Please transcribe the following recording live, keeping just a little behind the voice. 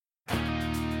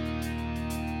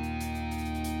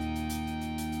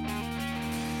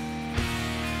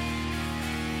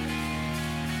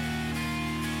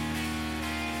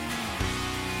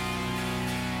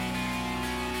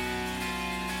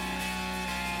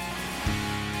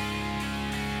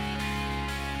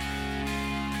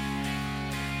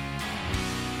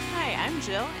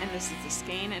Jill, and this is the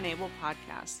Skein Enable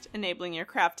podcast, enabling your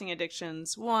crafting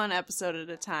addictions one episode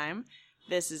at a time.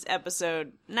 This is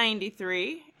episode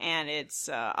 93, and it's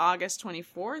August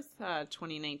 24th,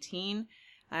 2019.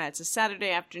 It's a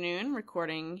Saturday afternoon,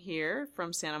 recording here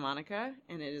from Santa Monica,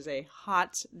 and it is a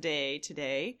hot day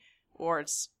today, or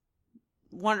it's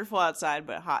wonderful outside,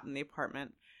 but hot in the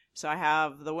apartment. So I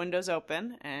have the windows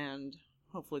open, and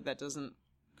hopefully that doesn't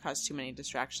cause too many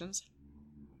distractions,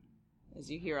 as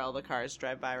you hear all the cars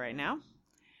drive by right now.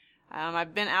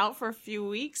 I've been out for a few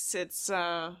weeks. It's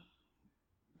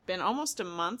been almost a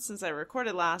month since I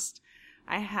recorded last.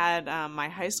 I had my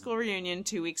high school reunion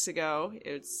 2 weeks ago.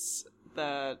 It's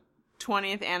the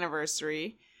 20th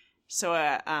anniversary.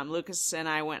 So Lucas and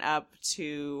I went up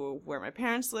to where my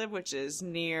parents live, which is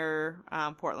near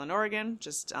Portland, Oregon,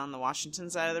 just on the Washington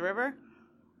side of the river.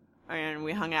 And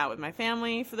we hung out with my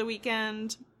family for the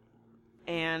weekend.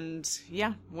 And,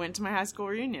 yeah, went to my high school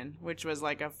reunion, which was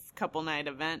like a couple night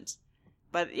event.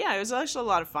 But, yeah, it was actually a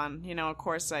lot of fun. You know, of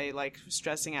course, I like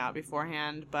stressing out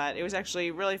beforehand, but it was actually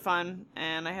really fun,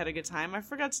 and I had a good time. I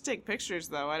forgot to take pictures,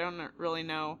 though. I don't really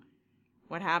know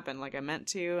what happened. Like, I meant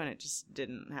to, and it just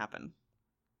didn't happen.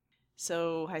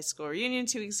 So, high school reunion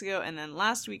 2 weeks ago, and then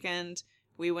last weekend,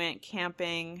 we went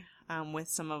camping with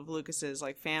some of Lucas's,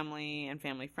 like, family and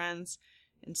family friends.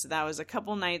 And so that was a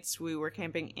couple nights we were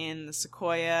camping in the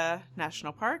Sequoia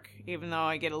National Park, even though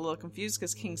I get a little confused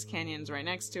because Kings Canyon's right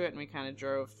next to it, and we kind of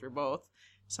drove through both.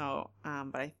 So,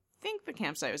 but I think the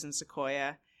campsite was in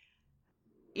Sequoia.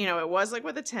 You know, it was like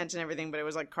with a tent and everything, but it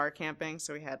was like car camping,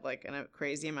 so we had like a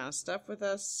crazy amount of stuff with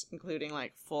us, including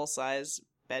like full-size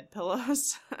bed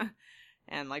pillows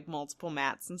and like multiple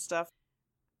mats and stuff.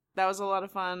 That was a lot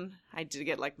of fun. I did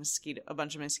get like a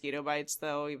bunch of mosquito bites,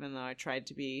 though, even though I tried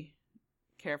to be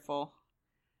careful.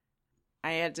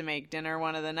 I had to make dinner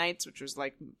one of the nights, which was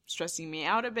like stressing me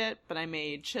out a bit, but I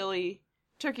made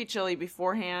turkey chili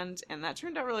beforehand, and that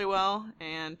turned out really well,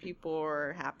 and people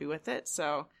were happy with it.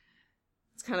 So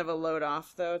it's kind of a load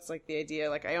off, though. It's like the idea,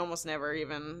 like I almost never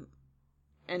even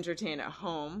entertain at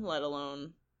home, let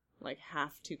alone like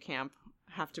have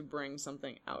to bring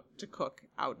something out to cook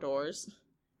outdoors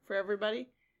for everybody.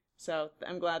 So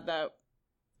I'm glad that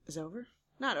is over.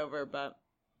 Not over, but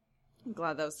I'm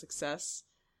glad that was a success.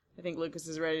 I think Lucas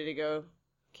is ready to go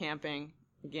camping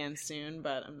again soon,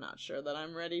 but I'm not sure that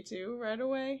I'm ready to right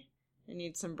away. I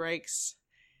need some breaks.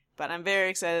 But I'm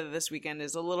very excited that this weekend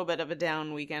is a little bit of a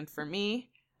down weekend for me,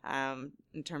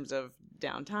 in terms of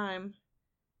downtime.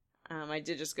 I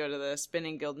did just go to the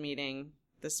Spinning Guild meeting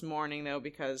this morning, though,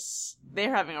 because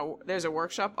there's a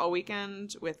workshop all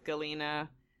weekend with Galina.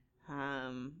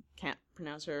 Can't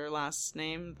pronounce her last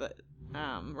name, but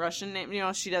Russian name. You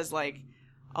know, she does like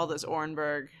all those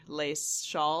Orenburg lace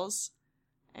shawls,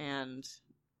 and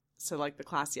so like the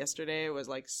class yesterday was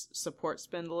like support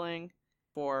spindling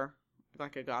for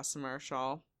like a gossamer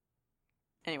shawl.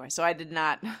 Anyway, so I did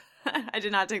not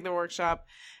take the workshop.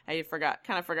 I forgot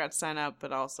to sign up,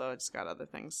 but also I just got other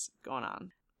things going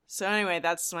on. So anyway,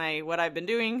 that's what I've been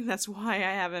doing. That's why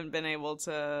I haven't been able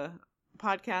to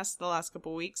podcast the last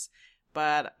couple weeks.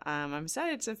 But I'm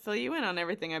excited to fill you in on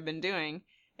everything I've been doing.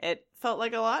 It felt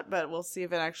like a lot, but we'll see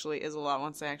if it actually is a lot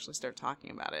once I actually start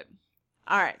talking about it.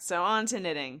 Alright, so on to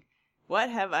knitting. What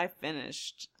have I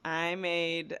finished? I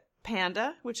made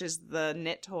Panda, which is the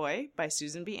knit toy by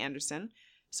Susan B. Anderson.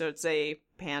 So it's a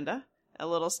panda, a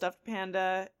little stuffed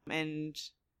panda, and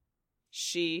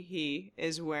he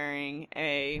is wearing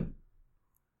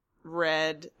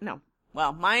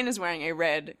mine is wearing a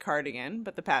red cardigan,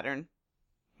 but the pattern,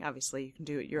 obviously you can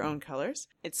do it your own colors.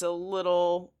 It's a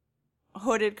little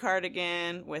hooded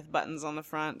cardigan with buttons on the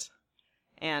front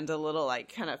and a little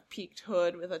like kind of peaked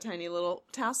hood with a tiny little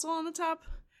tassel on the top.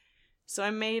 So I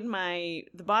made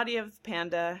the body of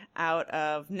Panda out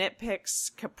of Knit Picks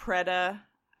Capretta.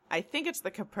 I think it's the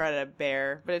Capretta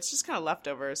Bear, but it's just kind of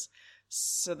leftovers.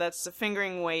 So that's the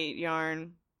fingering weight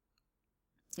yarn.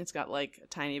 It's got like a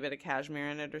tiny bit of cashmere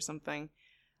in it or something.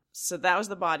 So that was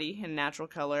the body in natural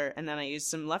color, and then I used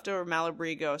some leftover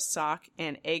Malabrigo sock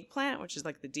and eggplant, which is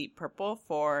like the deep purple,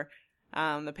 for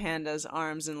the panda's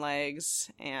arms and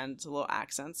legs, and little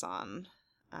accents on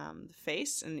the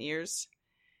face and ears.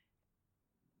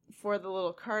 For the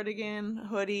little cardigan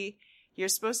hoodie, you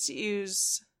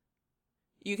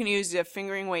can use a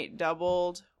fingering weight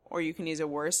doubled, or you can use a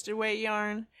worsted weight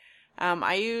yarn.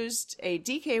 I used a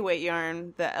DK weight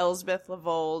yarn, the Elsbeth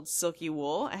Lavold Silky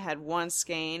Wool. I had one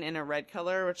skein in a red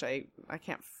color, which I'm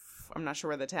not sure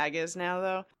where the tag is now,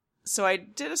 though. So I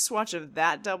did a swatch of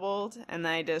that doubled, and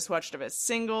then I did a swatch of it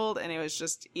singled, and it was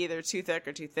just either too thick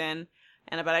or too thin.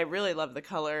 But I really love the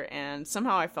color, and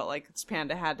somehow I felt like this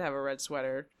panda had to have a red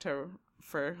sweater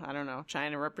for, I don't know,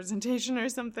 China representation or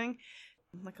something.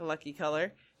 Like a lucky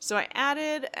color. So I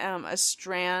added a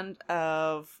strand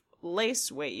of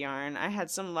lace weight yarn. I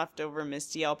had some leftover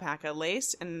Misty alpaca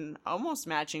lace and almost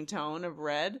matching tone of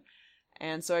red.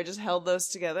 And so I just held those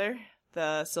together,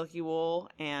 the silky wool,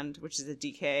 and which is a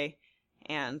DK,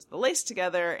 and the lace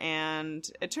together, and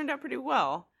it turned out pretty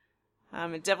well.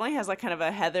 It definitely has like kind of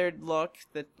a heathered look.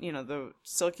 The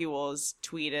silky wool is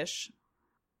tweedish.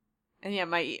 And yeah,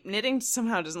 my knitting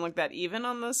somehow doesn't look that even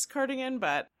on this cardigan,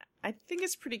 but I think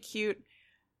it's pretty cute.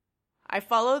 I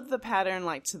followed the pattern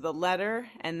like to the letter,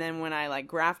 and then when I like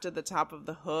grafted the top of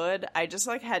the hood, I just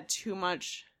like had too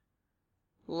much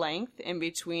length in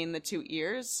between the two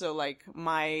ears. So like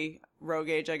my row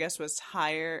gauge, I guess,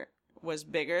 was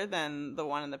bigger than the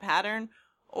one in the pattern,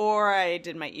 or I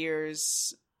did my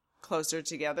ears closer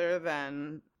together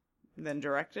than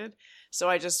directed. So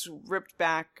I just ripped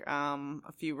back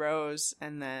a few rows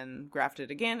and then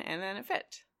grafted again, and then it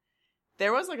fit.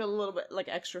 There was like a little bit like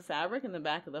extra fabric in the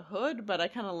back of the hood, but I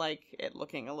kind of like it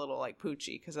looking a little like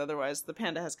poochy, because otherwise the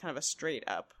panda has kind of a straight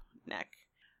up neck.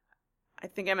 I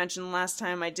think I mentioned last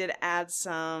time I did add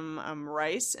some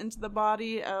rice into the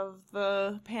body of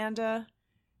the panda.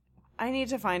 I need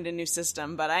to find a new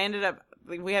system, but I ended up,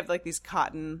 we have like these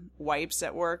cotton wipes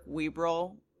at work,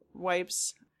 Weebrel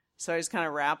wipes. So I just kind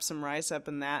of wrapped some rice up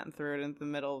in that and threw it into the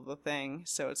middle of the thing.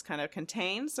 So it's kind of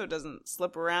contained so it doesn't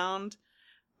slip around,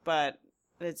 but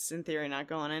it's in theory not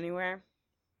going anywhere.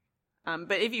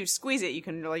 But if you squeeze it,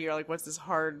 you're like, what's this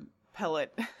hard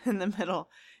pellet in the middle?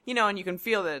 And you can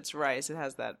feel that it's rice. It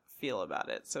has that feel about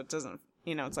it. So it doesn't,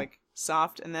 it's like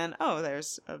soft, and then,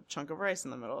 there's a chunk of rice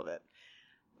in the middle of it.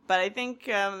 But I think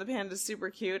the panda's super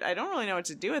cute. I don't really know what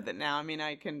to do with it now. I mean,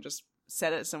 I can just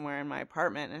set it somewhere in my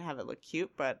apartment and have it look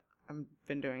cute, but I've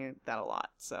been doing that a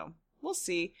lot. So we'll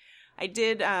see. I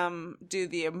did do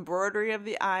the embroidery of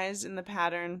the eyes in the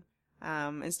pattern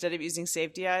instead of using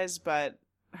safety eyes, but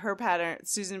her pattern,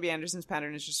 Susan B. Anderson's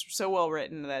pattern, is just so well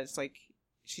written that it's like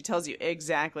she tells you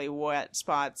exactly what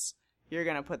spots you're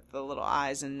going to put the little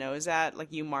eyes and nose at.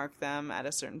 Like you mark them at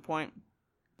a certain point.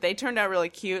 They turned out really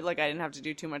cute. Like I didn't have to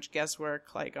do too much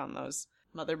guesswork like on those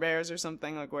mother bears or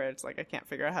something, like where it's like I can't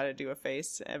figure out how to do a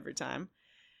face every time.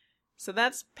 So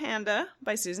that's Panda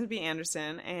by Susan B.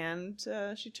 Anderson, and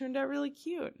she turned out really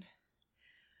cute.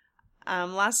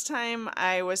 Last time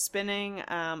I was spinning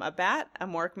a bat, a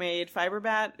Mork-made fiber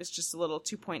bat. It's just a little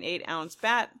 2.8 ounce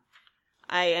bat.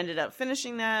 I ended up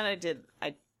finishing that.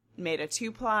 I made a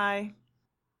 2-ply.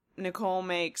 Nicole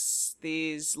makes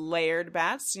these layered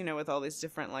bats, with all these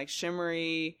different like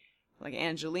shimmery, like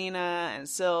Angelina and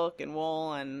silk and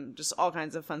wool and just all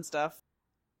kinds of fun stuff.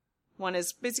 One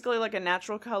is basically like a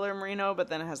natural color merino, but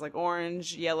then it has like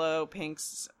orange, yellow,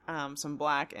 pinks, some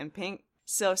black and pink,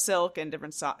 silk and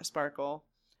different sparkle.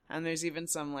 And there's even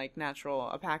some like natural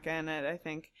alpaca in it, I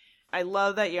think. I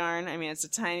love that yarn. I mean, it's a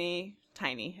tiny, a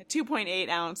 2.8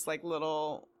 ounce like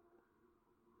little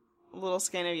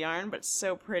skein of yarn, but it's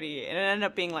so pretty. And it ended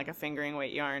up being like a fingering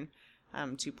weight yarn,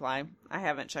 2-ply. I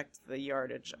haven't checked the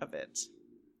yardage of it.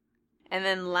 And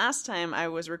then last time I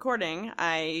was recording,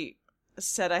 I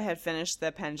said I had finished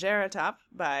the Pangera top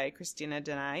by Christina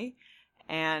Denai,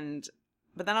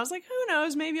 but then I was like, who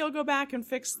knows, maybe I'll go back and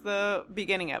fix the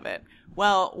beginning of it.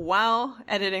 Well, while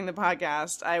editing the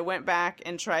podcast, I went back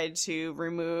and tried to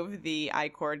remove the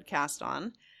I-cord cast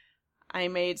on. I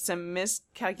made some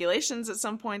miscalculations at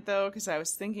some point, though, because I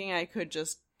was thinking I could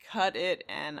just cut it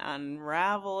and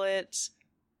unravel it.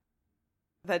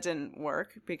 That didn't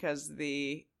work because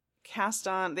the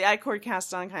I-cord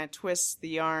cast on kind of twists the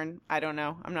yarn. I don't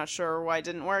know. I'm not sure why it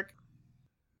didn't work.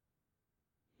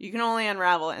 You can only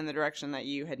unravel it in the direction that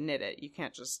you had knit it. You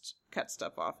can't just cut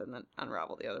stuff off and then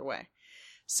unravel the other way.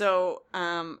 So,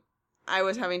 I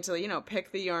was having to,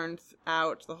 pick the yarn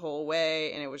out the whole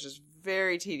way, and it was just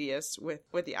very tedious with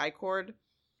the I-cord.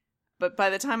 But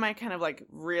by the time I kind of like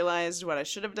realized what I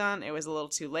should have done, it was a little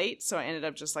too late. So I ended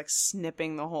up just like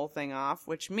snipping the whole thing off,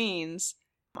 which means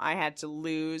I had to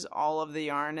lose all of the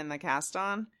yarn in the cast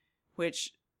on,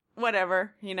 which,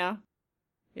 whatever,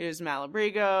 It was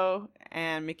Malabrigo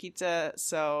and Machita,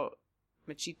 so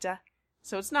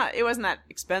it wasn't that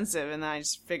expensive, and then I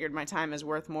just figured my time is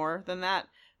worth more than that.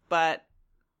 But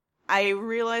I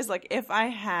realized, like, if I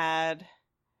had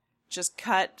just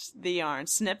snipped the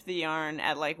yarn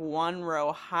at like one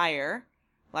row higher,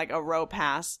 like a row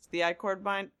past the I-cord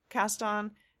cast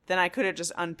on, then I could have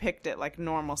just unpicked it like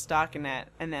normal stockinette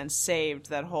and then saved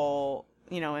that whole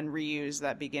and reuse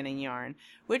that beginning yarn,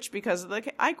 which because of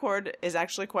the I-cord is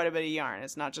actually quite a bit of yarn.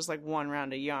 It's not just like one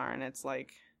round of yarn. It's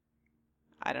like,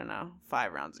 I don't know,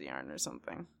 5 rounds of yarn or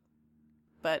something.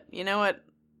 But you know what?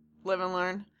 Live and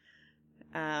learn.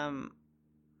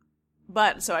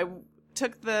 But so I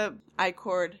took the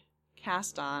I-cord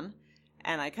cast on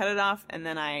and I cut it off, and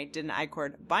then I did an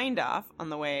I-cord bind off on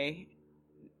the way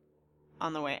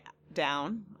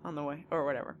down, or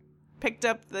whatever. Picked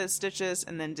up the stitches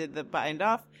and then did the bind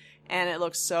off, and it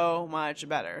looks so much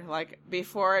better. Like,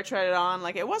 before I tried it on,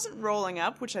 like, it wasn't rolling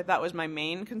up, which I thought was my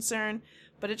main concern,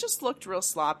 but it just looked real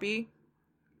sloppy.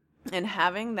 And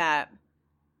having that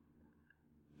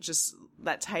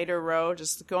tighter row,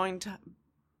 just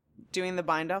doing the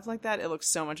bind off like that, it looks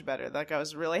so much better. Like, I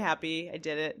was really happy I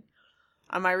did it.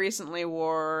 I recently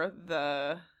wore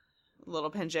the little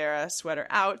Pangera sweater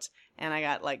out, and I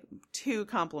got like 2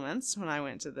 compliments when I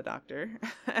went to the doctor,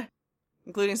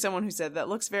 including someone who said that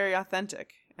looks very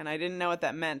authentic, and I didn't know what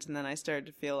that meant, and then I started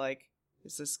to feel like,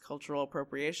 is this cultural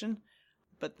appropriation?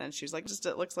 But then she was like, just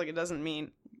it looks like it doesn't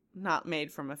mean not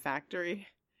made from a factory,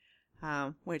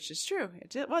 which is true.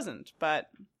 It wasn't, but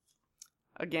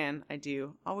again, I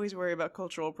do always worry about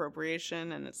cultural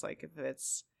appropriation, and it's like, if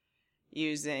it's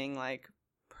using like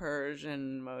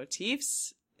Persian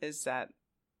motifs,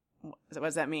 what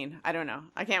does that mean? I don't know.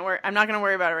 I'm not going to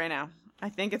worry about it right now. I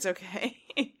think it's okay.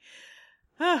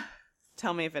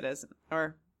 Tell me if it isn't.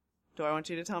 Or do I want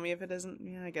you to tell me if it isn't?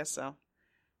 Yeah, I guess so.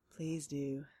 Please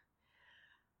do.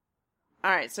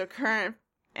 Alright, so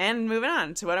and moving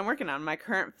on to what I'm working on, my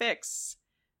current fix.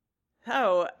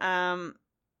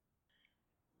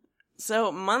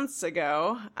 So months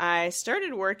ago, I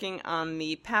started working on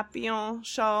the Papillon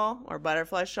shawl, or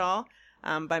butterfly shawl,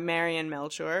 by Marion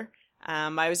Melchior.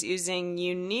 I was using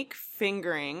Unique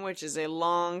Fingering, which is a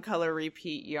long color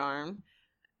repeat yarn.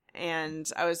 And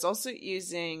I was also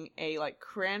using a like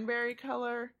cranberry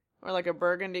color or like a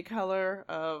burgundy color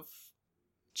of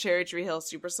Cherry Tree Hill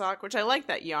Super Sock, which I like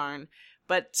that yarn.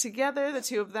 But together, the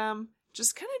two of them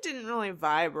just kind of didn't really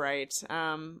vibe right.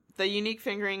 The Unique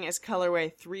Fingering is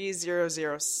colorway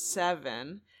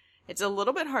 3007. It's a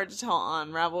little bit hard to tell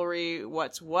on Ravelry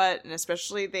what's what, and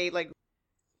especially they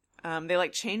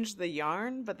changed the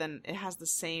yarn, but then it has the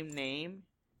same name,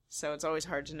 so it's always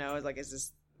hard to know, like, is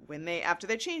this after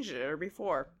they changed it or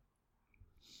before?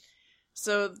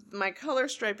 So my color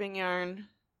striping yarn,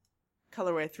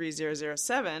 colorway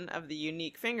 3007 of the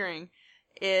Unique Fingering,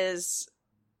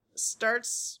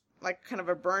 starts like kind of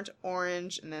a burnt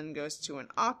orange and then goes to an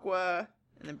aqua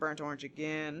and then burnt orange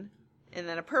again and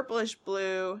then a purplish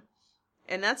blue,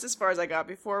 and that's as far as I got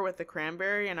before with the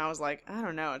cranberry, and I was like, I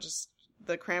don't know,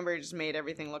 the cranberry just made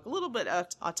everything look a little bit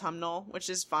autumnal, which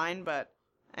is fine, but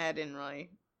I didn't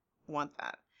really want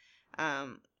that.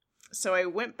 So I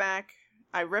went back,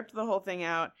 I ripped the whole thing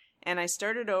out, and I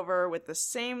started over with the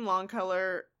same long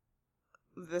color,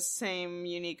 the same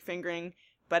Unique Fingering,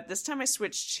 but this time I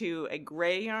switched to a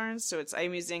gray yarn, so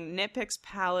I'm using Knit Picks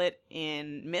Palette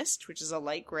in Mist, which is a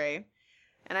light gray,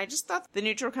 and I just thought the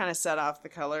neutral kind of set off the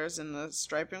colors in the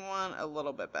striping one a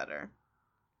little bit better.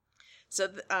 So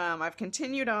I've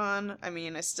continued on. I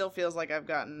mean, it still feels like I've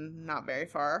gotten not very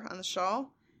far on the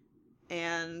shawl.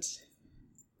 And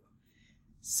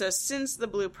so since the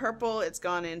blue purple, it's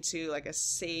gone into like a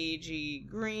sagey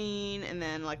green, and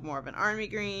then like more of an army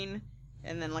green,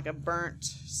 and then like a burnt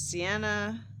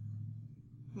sienna,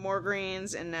 more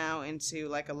greens, and now into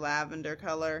like a lavender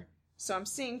color. So I'm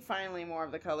seeing finally more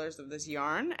of the colors of this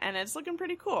yarn, and it's looking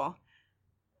pretty cool.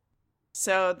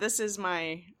 So this is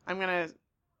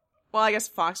I guess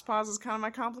Fox Paws is kind of my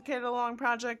complicated along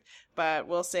project, but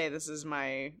we'll say this is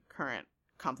my current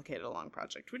complicated along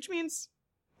project, which means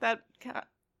that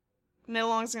knit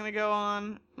along's going to go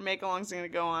on, make along's going to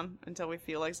go on until we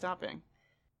feel like stopping.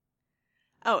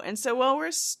 Oh, and so while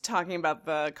we're talking about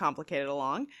the complicated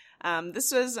along,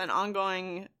 this was an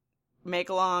ongoing make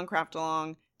along, craft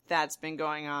along that's been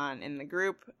going on in the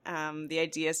group. The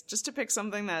idea is just to pick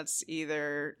something that's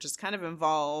either just kind of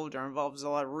involved or involves a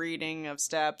lot of reading of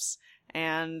steps,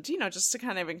 and, just to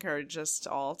kind of encourage us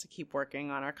all to keep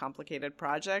working on our complicated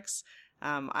projects.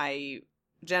 I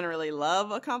generally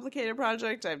love a complicated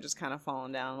project. I've just kind of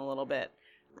fallen down a little bit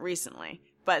recently.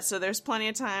 But so there's plenty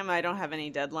of time. I don't have any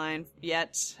deadline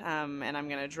yet, and I'm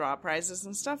going to draw prizes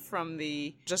and stuff from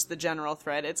just the general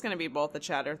thread. It's going to be both a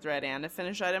chatter thread and a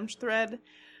finish items thread.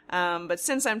 But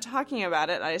since I'm talking about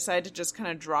it, I decided to just kind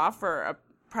of draw for a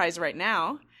prize right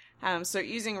now. So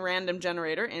using random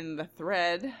generator in the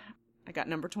thread, I got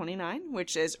number 29,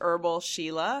 which is Herbal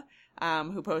Sheila,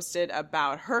 who posted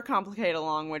about her complicated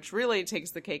along, which really takes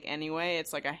the cake anyway.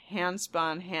 It's like a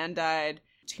hand-spun, hand-dyed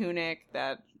tunic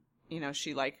that,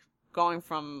 she like going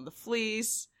from the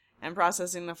fleece and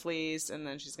processing the fleece, and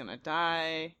then she's gonna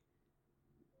dye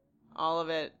all of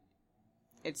it.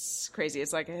 It's crazy.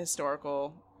 It's like a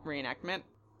historical reenactment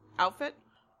outfit.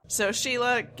 So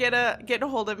Sheila, get a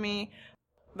hold of me.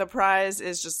 The prize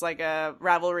is just like a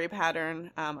Ravelry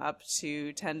pattern, up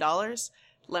to $10.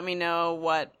 Let me know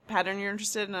what pattern you're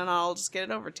interested in, and I'll just get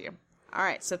it over to you. All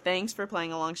right, so thanks for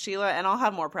playing along, Sheila, and I'll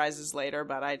have more prizes later,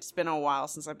 but it's been a while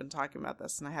since I've been talking about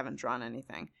this, and I haven't drawn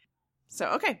anything. So,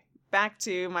 okay, back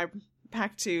to my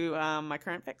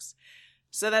current fix.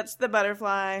 So that's the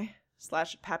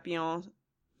Butterfly/Papillon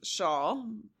shawl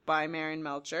by Marion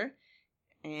Melcher.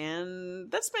 And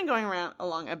that's been going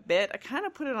along a bit. I kind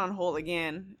of put it on hold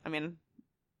again. I mean,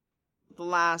 the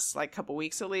last couple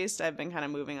weeks at least, I've been kind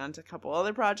of moving on to a couple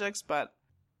other projects, but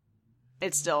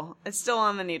it's still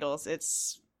on the needles.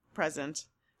 It's present.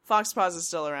 Fox Paws is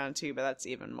still around too, but that's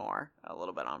even more, a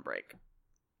little bit on break.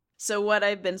 So what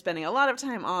I've been spending a lot of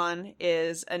time on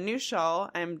is a new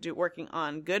shawl. I'm working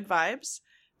on Good Vibes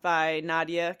by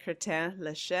Nadia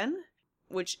Cretin-Lechen,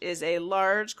 which is a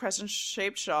large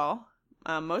crescent-shaped shawl.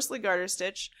 Mostly garter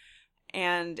stitch,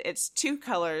 and it's 2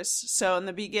 colors. So in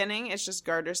the beginning, it's just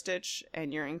garter stitch,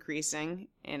 and you're increasing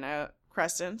in a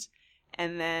crescent,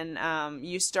 and then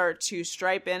you start to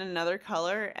stripe in another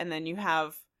color, and then you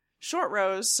have short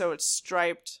rows, so it's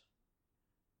striped,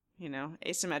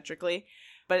 asymmetrically,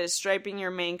 but it's striping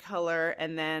your main color,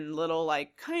 and then little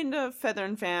kind of feather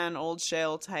and fan, old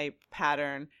shale type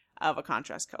pattern of a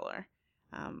contrast color.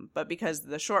 But because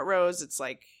the short rows, it's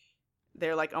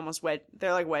they're almost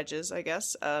they're like wedges, I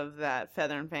guess, of that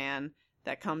feather and fan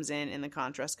that comes in the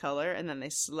contrast color, and then they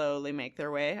slowly make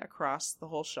their way across the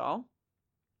whole shawl.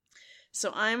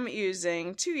 So I'm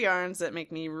using 2 yarns that make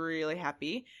me really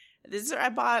happy. I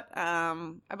bought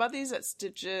these at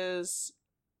Stitches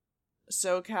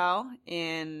SoCal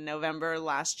in November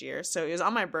last year. So it was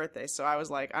on my birthday, so I was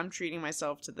like, I'm treating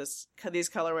myself to these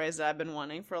colorways that I've been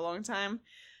wanting for a long time.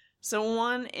 So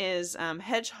one is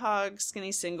Hedgehog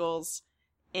Skinny Singles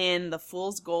in the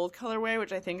Fool's Gold colorway,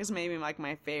 which I think is maybe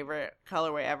my favorite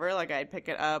colorway ever. I'd pick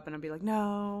it up and I'd be like,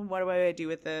 no, what do I do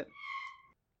with it?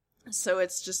 So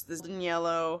it's just this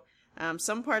yellow.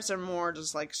 Some parts are more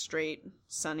just straight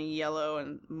sunny yellow,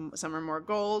 and some are more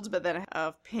gold, but then I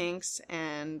have pinks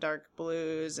and dark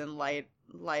blues and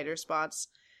lighter spots.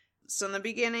 So in the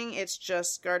beginning, it's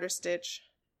just garter stitch,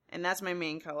 and that's my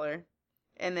main color.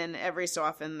 And then every so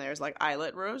often there's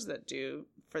eyelet rows that do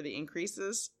for the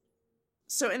increases.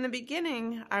 So in the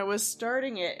beginning, I was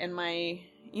starting it in my,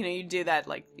 you do that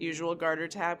usual garter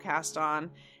tab cast on.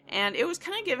 And it was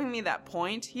kind of giving me that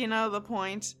point, the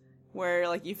point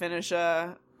where you finish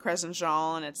a crescent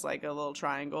shawl and it's a little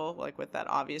triangle, with that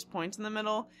obvious point in the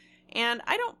middle. And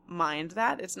I don't mind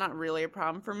that. It's not really a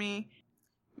problem for me.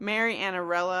 Mary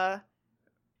Annarella,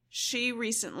 she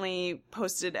recently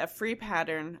posted a free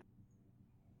pattern.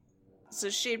 So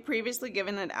she had previously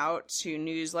given it out to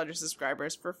newsletter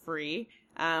subscribers for free,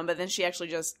 but then she actually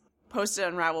just posted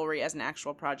on Ravelry as an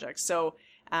actual project. So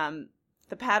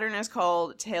the pattern is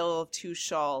called Tale of Two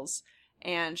Shawls,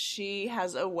 and she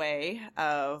has a way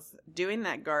of doing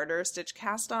that garter stitch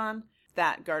cast on,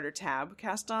 that garter tab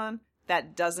cast on,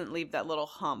 that doesn't leave that little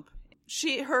hump.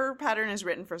 Her pattern is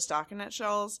written for stockinette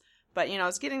shawls, but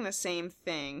it's getting the same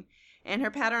thing. And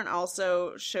her pattern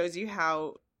also shows you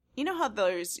how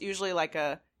there's usually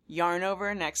a yarn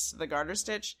over next to the garter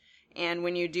stitch, and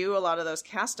when you do a lot of those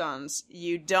cast-ons,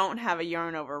 you don't have a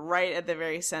yarn over right at the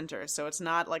very center, so it's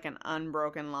not an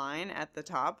unbroken line at the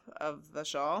top of the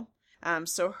shawl.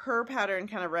 So her pattern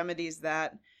kind of remedies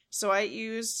that. So I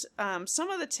used some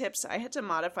of the tips. I had to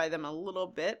modify them a little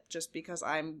bit just because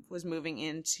I was moving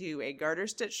into a garter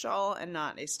stitch shawl and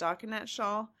not a stockinette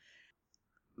shawl.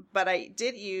 But I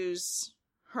did use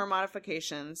her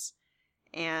modifications.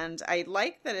 And I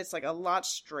like that it's a lot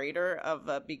straighter of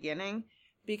a beginning,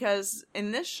 because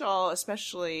in this shawl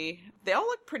especially, they all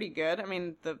look pretty good. I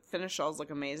mean, the finished shawls look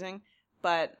amazing,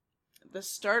 but the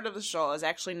start of the shawl is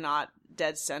actually not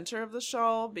dead center of the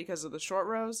shawl because of the short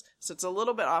rows, so it's a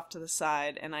little bit off to the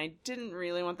side, and I didn't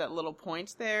really want that little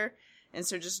point there, and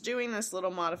so just doing this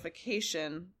little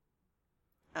modification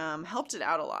helped it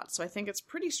out a lot. So I think it's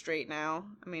pretty straight now.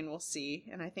 I mean, we'll see,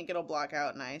 and I think it'll block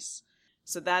out nice.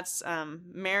 So that's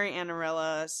Mary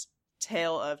Annarella's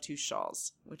Tale of Two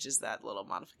Shawls, which is that little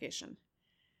modification.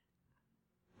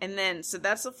 And then, so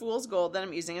that's the Fool's Gold that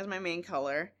I'm using as my main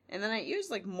color. And then I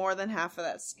used more than half of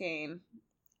that skein.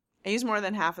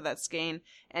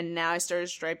 And now I started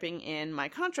striping in my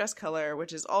contrast color,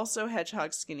 which is also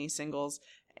Hedgehog Skinny Singles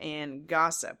and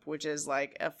Gossip, which is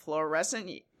a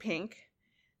fluorescent pink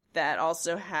that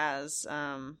also has,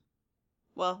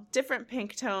 different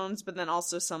pink tones, but then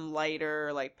also some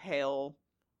lighter, like pale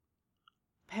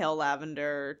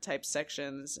lavender type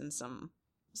sections and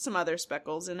some other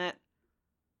speckles in it.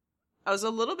 I was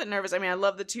a little bit nervous. I mean, I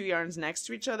love the two yarns next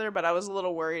to each other, but I was a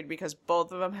little worried because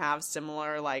both of them have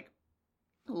similar, like,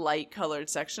 light colored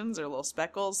sections or little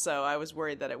speckles, so I was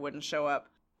worried that it wouldn't show up.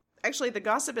 Actually, the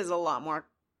Gossip is a lot more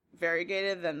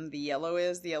variegated than the yellow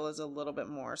is. The yellow is a little bit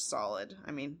more solid.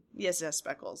 I mean, yes, it has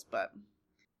speckles, but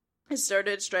I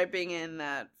started striping in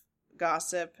that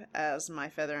Gossip as my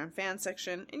feather and fan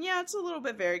section, and yeah, it's a little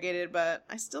bit variegated, but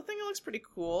I still think it looks pretty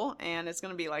cool, and it's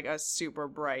going to be like a super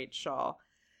bright shawl.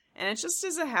 And it just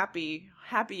is a happy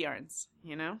yarns,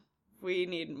 you know? We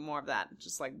need more of that,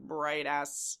 just like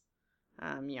bright-ass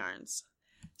yarns.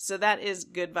 So that is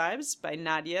Good Vibes by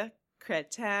Nadia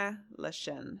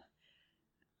Crétin-Lechaine.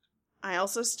 I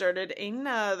also started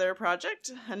another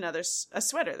project, a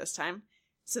sweater this time.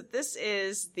 So this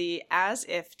is the As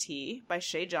If Tee by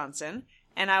Shay Johnson,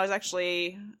 and I was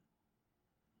actually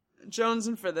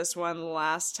jonesing for this one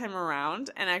last time around,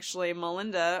 and actually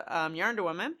Melinda,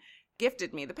 Yarn2Woman,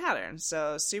 gifted me the pattern,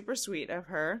 so super sweet of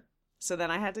her. So then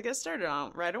I had to get started on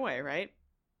it right away, right?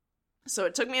 So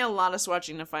it took me a lot of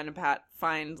swatching to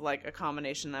find like a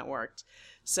combination that worked.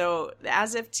 So the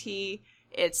As If Tee,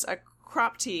 it's a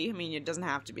crop tee. I mean, it doesn't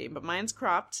have to be, but mine's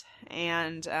cropped,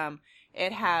 and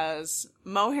it has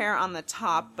mohair on the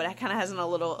top, but it kind of has a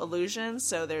little illusion.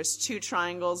 So there's two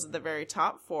triangles at the very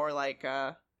top for like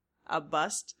a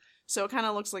bust. So it kind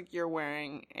of looks like you're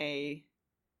wearing a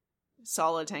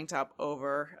solid tank top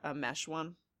over a mesh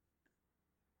one.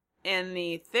 And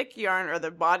the thick yarn, or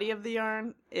the body of the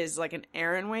yarn, is like an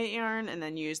Aran weight yarn, and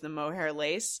then you use the mohair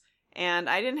lace. And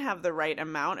I didn't have the right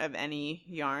amount of any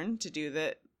yarn to do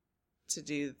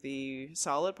the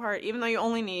solid part, even though I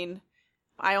only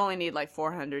need like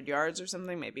 400 yards or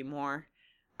something, maybe more.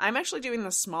 I'm actually doing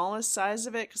the smallest size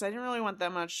of it because I didn't really want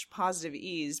that much positive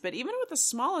ease. But even with the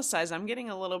smallest size, I'm getting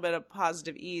a little bit of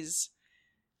positive ease.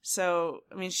 So,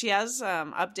 I mean, she has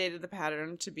updated the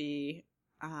pattern to be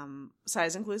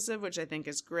size inclusive, which I think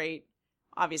is great.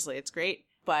 Obviously, it's great,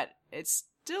 but it's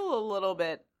still a little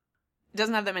bit, it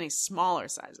doesn't have that many smaller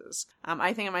sizes.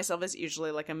 I think of myself as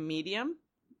usually like a medium,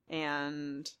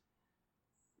 and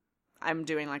I'm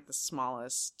doing like the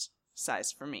smallest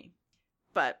size for me.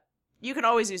 But you could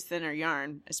always use thinner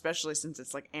yarn, especially since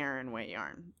it's like Aran weight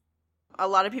yarn. A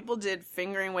lot of people did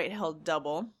fingering weight held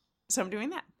double, so I'm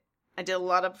doing that. I did a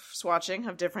lot of swatching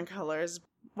of different colors.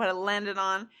 What I landed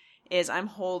on is I'm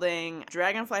holding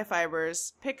Dragonfly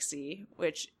Fibers Pixie,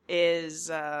 which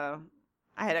is, I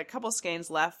had a couple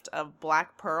skeins left of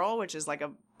Black Pearl, which is like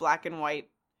a black and white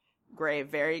gray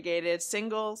variegated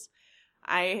singles.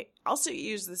 I also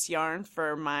use this yarn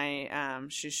for my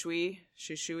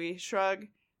Shushui Shrug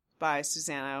by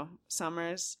Susanna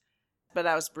Summers, but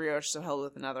that was brioche, so held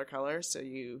with another color, so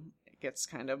it gets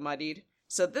kind of muddied.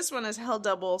 So this one is held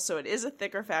double, so it is a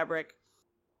thicker fabric.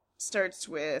 Starts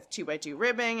with 2x2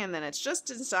 ribbing, and then it's just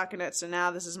in stockinette, so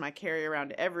now this is my carry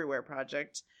around everywhere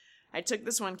project. I took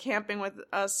this one camping with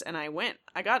us, and I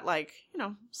got like,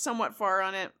 somewhat far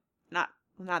on it.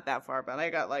 Not that far, but I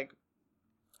got like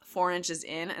 4 inches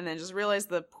in, and then just realized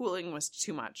the pooling was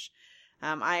too much.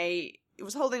 I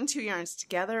was holding two yarns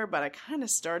together, but I kind of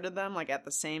started them like at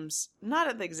the same, not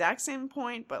at the exact same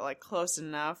point, but like close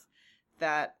enough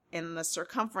that, and the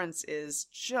circumference is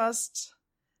just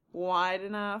wide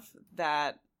enough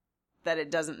that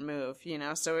it doesn't move,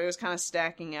 so it was kind of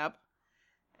stacking up,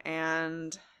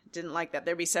 and didn't like that.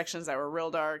 There'd be sections that were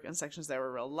real dark and sections that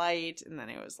were real light, and then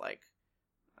it was like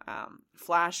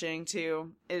flashing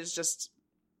too. It was just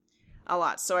a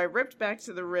lot. So I ripped back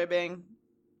to the ribbing,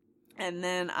 and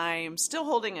then I'm still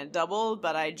holding it double,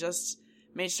 but I just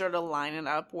made sure to line it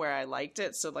up where I liked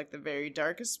it. So like the very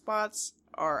darkest spots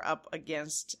are up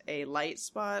against a light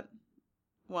spot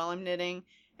while I'm knitting,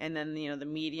 and then the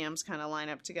mediums kind of line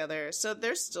up together. So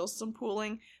there's still some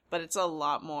pooling, but it's a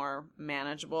lot more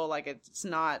manageable. Like it's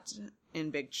not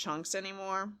in big chunks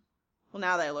anymore. Well,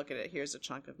 now that I look at it, here's a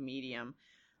chunk of medium,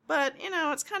 but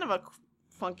it's kind of a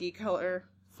funky color,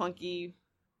 funky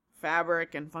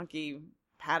fabric, and funky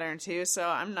pattern too, so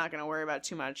I'm not going to worry about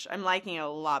too much. I'm liking it a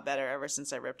lot better ever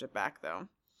since I ripped it back though.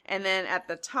 And then at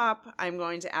the top, I'm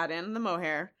going to add in the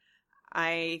mohair.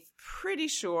 I'm pretty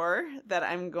sure that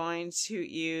I'm going to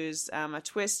use a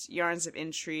Twist Yarns of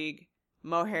Intrigue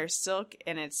mohair silk,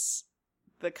 and it's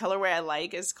the colorway I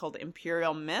like is called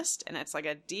Imperial Mist, and it's like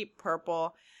a deep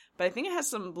purple, but I think it has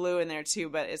some blue in there too,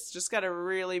 but it's just got a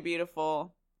really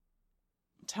beautiful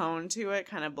tone to it,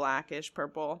 kind of blackish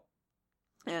purple.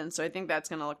 And so I think that's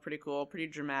going to look pretty cool, pretty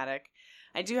dramatic.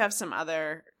 I do have some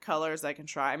other colors I can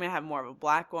try. I mean, I have more of a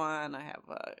black one. I have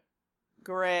a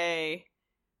gray.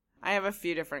 I have a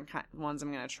few different ones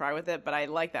I'm going to try with it, but I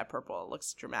like that purple. It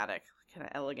looks dramatic, kind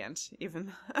of elegant,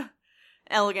 even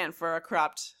elegant for a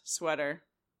cropped sweater.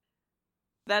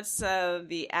 That's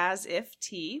the As If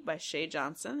Tee by Shay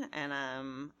Johnson, and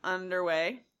I'm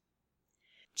underway.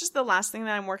 Just the last thing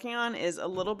that I'm working on is a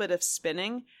little bit of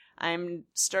spinning. I'm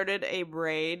started a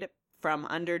braid from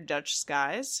Under Dutch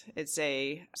Skies. It's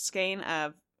a skein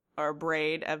of, or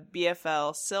braid of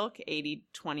BFL silk,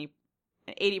 80%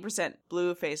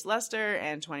 blue face luster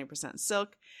and 20%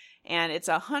 silk. And it's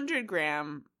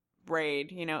 100-gram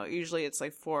braid. You know, usually it's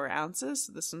like 4 ounces.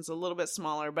 This one's a little bit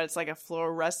smaller, but it's like a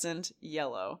fluorescent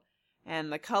yellow.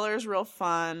 And the color is real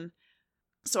fun.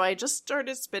 So I just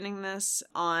started spinning this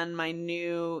on my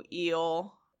new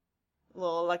eel,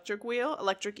 little electric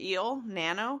eel,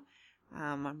 Nano.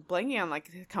 I'm blanking on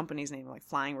like the company's name, like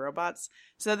Flying Robots.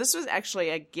 So this was actually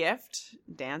a gift.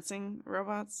 Dancing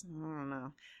robots? I don't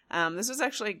know. This was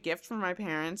actually a gift from my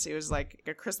parents. It was like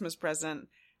a Christmas present.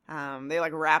 They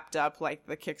like wrapped up like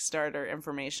the Kickstarter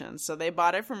information. So they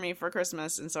bought it for me for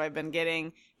Christmas. And so I've been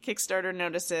getting Kickstarter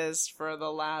notices for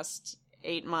the last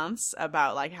 8 months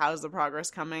about like how's the progress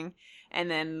coming.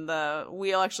 And then the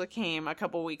wheel actually came a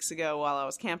couple weeks ago while I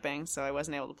was camping. So I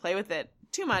wasn't able to play with it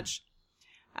too much.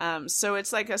 So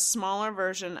it's like a smaller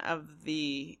version of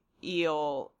the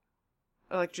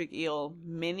electric eel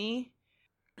mini.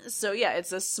 So yeah,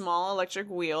 it's a small electric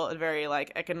wheel, a very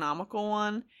like economical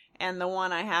one. And the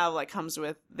one I have like comes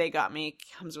with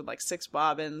like 6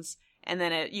 bobbins. And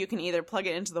then you can either plug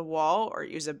it into the wall or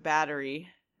use a battery.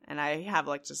 And I have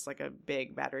like just like a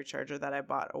big battery charger that I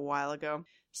bought a while ago.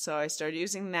 So I started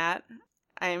using that.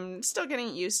 I'm still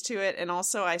getting used to it. And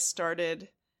also I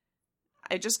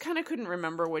just kind of couldn't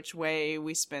remember which way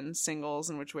we spin singles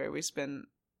and which way we spin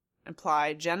and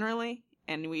ply generally.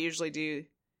 And we usually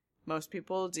most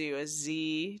people do a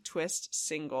Z twist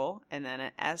single and then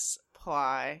an S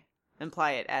ply and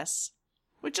ply at S,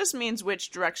 which just means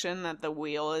which direction that the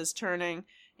wheel is turning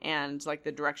and like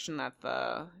the direction that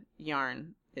the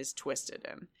yarn is twisted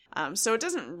in. So it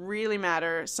doesn't really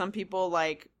matter. Some people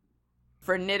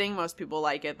for knitting, most people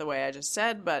like it the way I just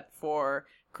said, but for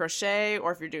crochet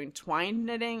or if you're doing twined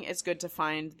knitting, it's good to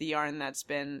find the yarn that's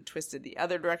been twisted the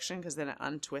other direction because then it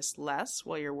untwists less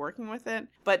while you're working with it.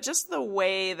 But just the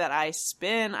way that I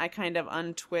spin, I kind of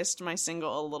untwist my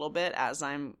single a little bit as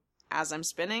I'm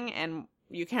spinning, and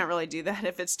you can't really do that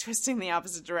if it's twisting the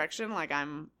opposite direction, like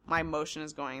my motion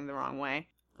is going the wrong way.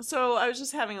 So I was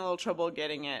just having a little trouble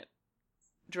drafting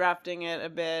it a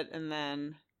bit, and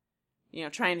then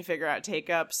trying to figure out take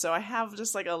up. So I have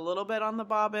just like a little bit on the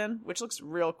bobbin, which looks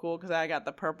real cool because I got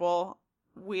the purple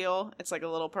wheel. It's like a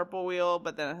little purple wheel,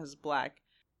 but then it has black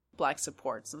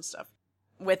supports and stuff.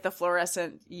 With the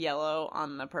fluorescent yellow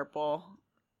on the purple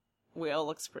wheel,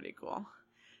 looks pretty cool.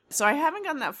 So I haven't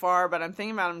gotten that far, but I'm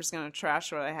thinking about I'm just going to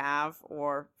trash what I have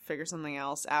or figure something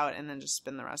else out and then just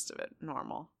spin the rest of it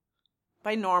normal.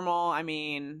 By normal, I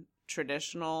mean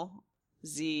traditional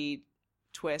Z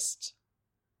twist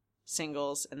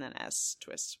singles and then S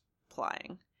twist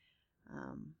plying.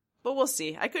 But we'll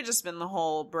see. I could just spin the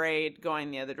whole braid going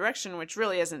the other direction, which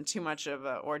really isn't too much of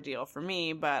an ordeal for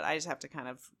me, but I just have to kind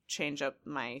of change up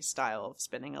my style of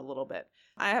spinning a little bit.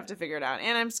 I have to figure it out.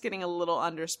 And I'm just getting a little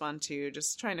underspun too,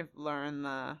 just trying to learn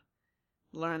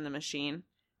the machine.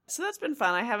 So that's been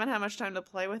fun. I haven't had much time to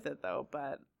play with it though,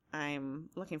 but I'm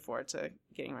looking forward to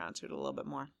getting around to it a little bit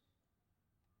more.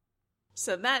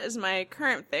 So that is my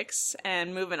current fix,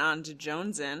 and moving on to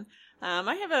Jonesin.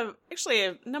 I have actually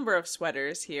a number of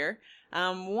sweaters here.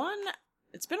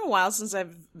 It's been a while since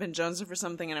I've been jonesing for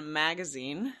something in a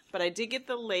magazine, but I did get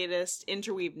the latest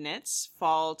Interweave Knits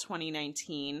Fall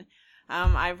 2019.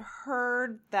 I've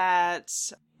heard that,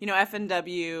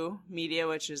 FNW Media,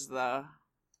 which is the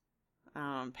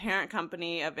parent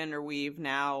company of Interweave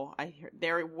now,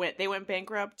 they went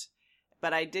bankrupt,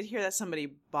 but I did hear that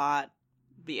somebody bought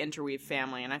the Interweave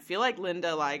family, and I feel like Linda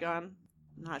Ligon,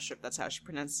 I'm not sure if that's how she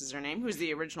pronounces her name, who's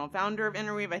the original founder of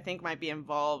Interweave, I think might be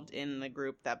involved in the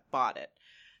group that bought it.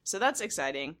 So that's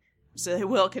exciting. So it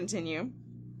will continue.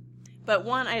 But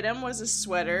one item was a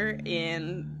sweater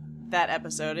in that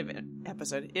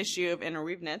issue of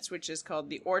Interweave Knits, which is called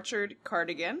the Orchard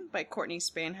Cardigan by Courtney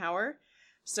Spanhauer.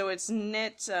 So it's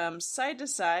knit side to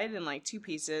side in like 2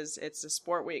 pieces. It's a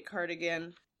sport weight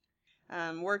cardigan.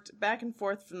 Worked back and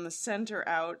forth from the center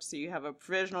out, so you have a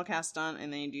provisional cast on,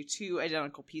 and then you do 2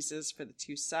 identical pieces for the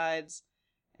 2 sides,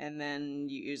 and then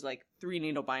you use like 3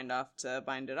 needle bind off to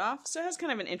bind it off. So it has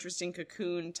kind of an interesting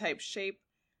cocoon type shape.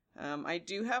 I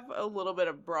do have a little bit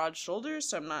of broad shoulders,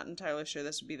 so I'm not entirely sure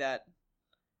this would be that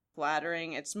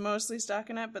flattering. It's mostly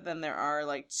stockinette, but then there are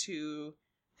like two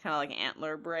kind of like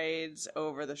antler braids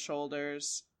over the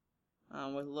shoulders,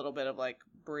 with a little bit of like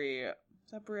is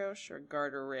that brioche or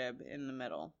garter rib in the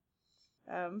middle.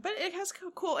 But it has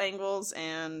cool angles,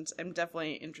 and I'm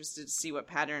definitely interested to see what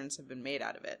patterns have been made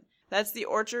out of it. That's the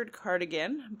Orchard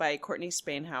Cardigan by Courtney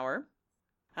Spainhauer.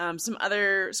 Some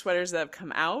other sweaters that have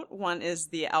come out. One is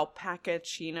the Alpaca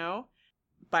Chino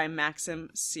by Maxim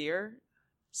Cyr,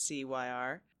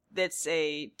 CYR. That's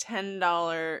a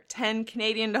 $10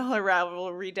 Canadian dollar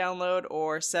Ravelry download,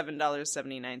 or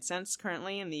 $7.79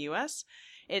 currently in the US.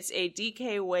 It's a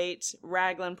DK weight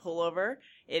raglan pullover.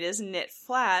 It is knit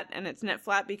flat, and it's knit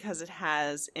flat because it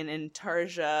has an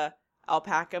intarsia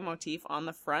alpaca motif on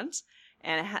the front.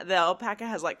 And the alpaca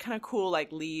has like kind of cool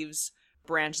like leaves,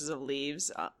 branches of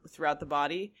leaves throughout the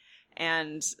body.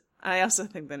 And I also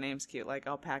think the name's cute, like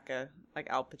alpaca, like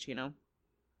Al Pacino.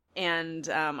 And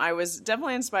I was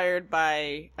definitely inspired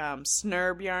by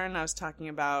Snurb yarn. I was talking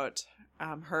about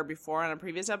her before on a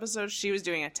previous episode. She was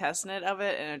doing a test knit of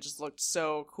it, and it just looked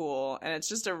so cool. And it's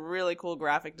just a really cool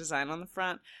graphic design on the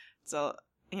front. So,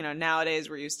 nowadays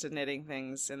we're used to knitting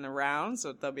things in the round,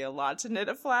 so there'll be a lot to knit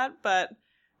it flat, but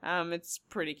it's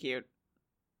pretty cute.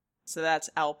 So that's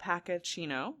Alpaca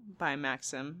Chino by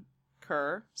Maxim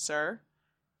Cyr,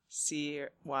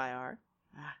 CYR.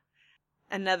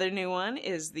 Another new one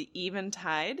is the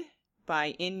Eventide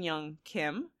by In Young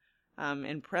Kim.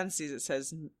 In parentheses it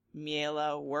says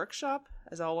Miela Workshop,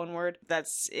 as all one word.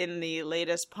 That's in the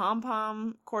latest Pom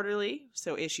Pom Quarterly,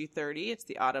 so issue 30. It's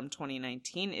the autumn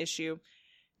 2019 issue.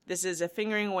 This is a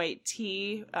fingering weight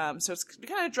tee, so it's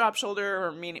kind of drop shoulder,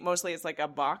 or mostly it's like a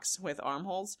box with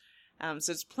armholes.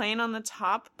 So it's plain on the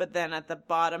top, but then at the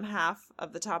bottom half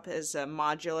of the top is a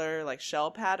modular like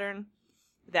shell pattern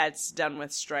that's done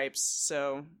with stripes.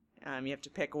 So you have to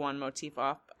pick one motif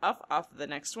off the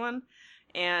next one.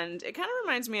 And it kind of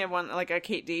reminds me of one, like a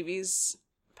Kate Davies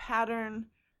pattern.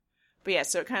 But yeah,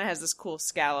 so it kind of has this cool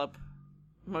scallop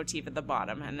motif at the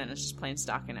bottom, and then it's just plain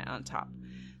stockinette on top.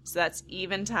 So that's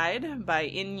Eventide by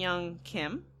In Young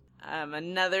Kim.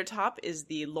 Another top is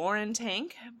the Lauren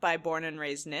Tank by Born and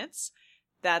Raised Knits.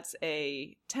 That's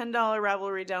a $10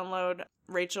 Ravelry download.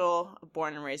 Rachel,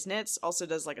 Born and Raised Knits, also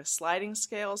does like a sliding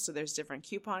scale, so there's different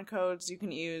coupon codes you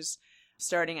can use,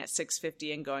 starting at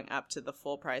 $6.50 and going up to the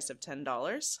full price of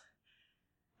 $10.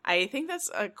 I think that's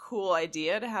a cool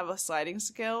idea to have a sliding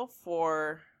scale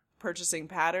for purchasing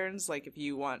patterns, like if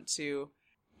you want to,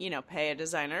 pay a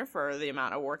designer for the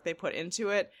amount of work they put into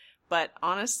it. But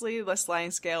honestly, the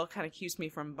sliding scale kind of keeps me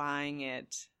from buying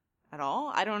it at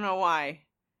all. I don't know why.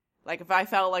 Like, if I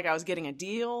felt like I was getting a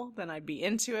deal, then I'd be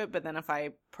into it. But then if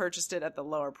I purchased it at the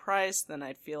lower price, then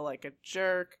I'd feel like a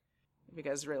jerk,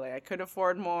 because really I could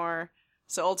afford more.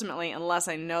 So ultimately, unless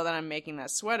I know that I'm making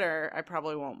that sweater, I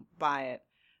probably won't buy it.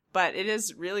 But it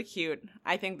is really cute.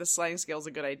 I think the sliding scale is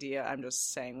a good idea. I'm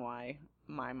just saying why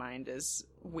my mind is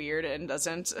weird and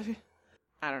doesn't,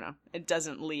 I don't know, it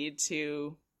doesn't lead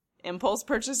to impulse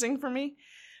purchasing for me.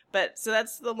 But so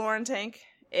that's the Lauren Tank.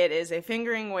 It is a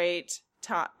fingering weight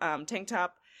tank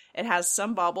top. It has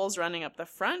some baubles running up the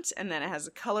front, and then it has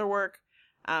a color work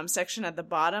section at the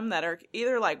bottom that are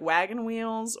either like wagon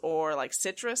wheels or like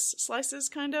citrus slices,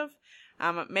 kind of.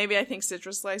 Maybe I think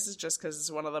citrus slices just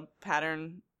because one of the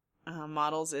pattern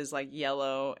models is like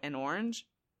yellow and orange.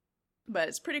 But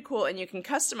it's pretty cool, and you can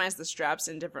customize the straps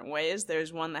in different ways.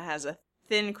 There's one that has a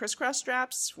thin crisscross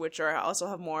straps, which also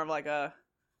have more of like a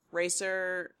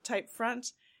racer type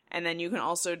front. And then you can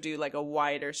also do like a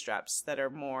wider straps that are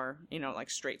more, like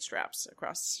straight straps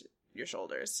across your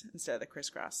shoulders instead of the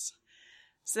crisscross.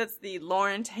 So that's the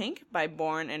Lauren Tank by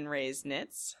Born and Raised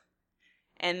Knits.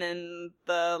 And then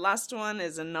the last one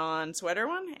is a non-sweater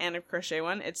one and a crochet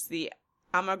one. It's the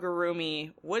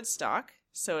Amigurumi Woodstock.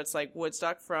 So it's like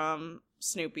Woodstock from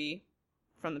Snoopy,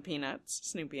 from the Peanuts,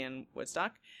 Snoopy and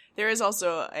Woodstock. There is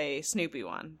also a Snoopy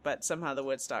one, but somehow the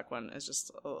Woodstock one is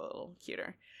just a little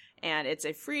cuter. And it's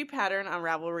a free pattern on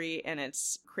Ravelry, and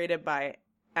it's created by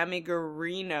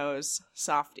Amigurino's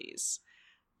Softies.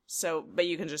 So, but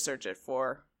you can just search it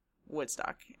for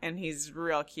Woodstock, and he's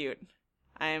real cute.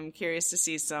 I am curious to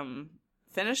see some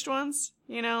finished ones,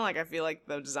 like I feel like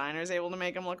the designer is able to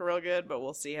make them look real good, but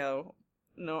we'll see how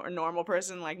a normal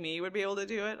person like me would be able to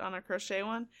do it on a crochet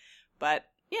one. But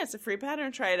yeah, it's a free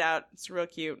pattern. Try it out. It's real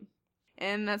cute.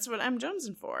 And that's what I'm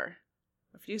jonesing for.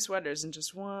 A few sweaters and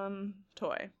just one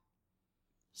toy.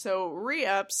 So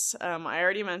re-ups, I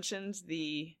already mentioned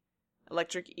the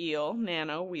Electric Eel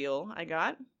Nano wheel I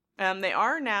got. They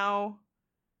are now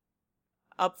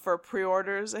up for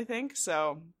pre-orders, I think.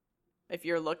 So if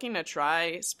you're looking to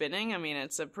try spinning, I mean,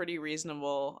 it's a pretty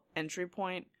reasonable entry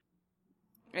point.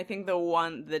 I think the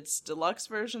one that's deluxe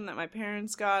version that my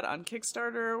parents got on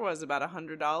Kickstarter was about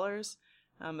 $100.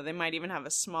 But they might even have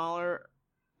a smaller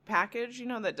package,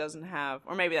 that doesn't have,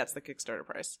 or maybe that's the Kickstarter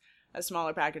price. A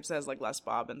smaller package that has like less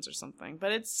bobbins or something.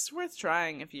 But it's worth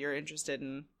trying if you're interested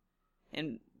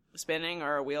in spinning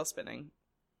or wheel spinning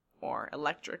or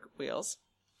electric wheels.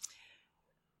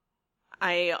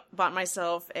 I bought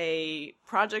myself a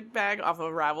project bag off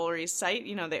of Ravelry's site.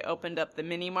 They opened up the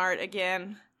mini mart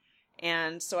again.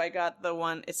 And so I got the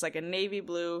one, it's like a navy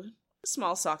blue,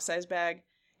 small sock size bag.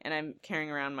 And I'm carrying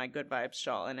around my Good Vibes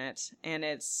shawl in it. And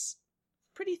it's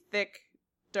pretty thick,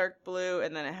 dark blue.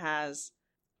 And then it has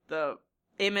the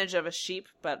image of a sheep,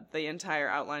 but the entire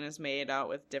outline is made out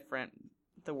with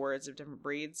the words of different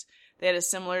breeds. They had a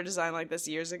similar design like this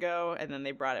years ago. And then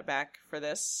they brought it back for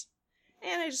this.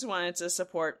 And I just wanted to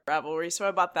support Ravelry, so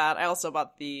I bought that. I also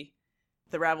bought the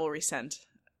Ravelry scent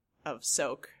of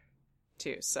soak,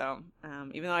 too. So,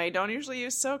 even though I don't usually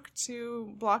use soak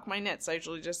to block my knits, I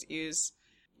usually just use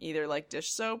either, like,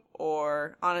 dish soap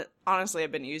or, honestly,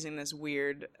 I've been using this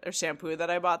weird shampoo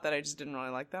that I bought that I just didn't really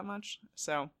like that much.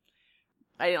 So,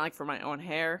 I didn't like for my own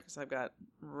hair, because I've got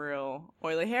real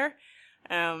oily hair.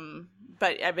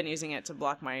 But I've been using it to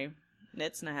block my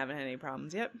knits, and I haven't had any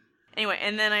problems yet. Anyway,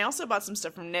 and then I also bought some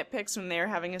stuff from Knit Picks when they were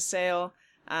having a sale.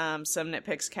 Some Knit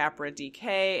Picks Capra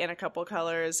DK in a couple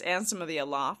colors, and some of the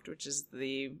Aloft, which is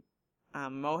the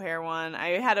mohair one.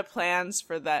 I had plans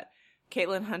for that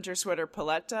Caitlin Hunter sweater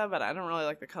Paletta, but I don't really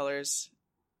like the colors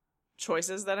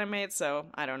choices that I made, so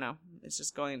I don't know. It's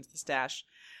just going into the stash.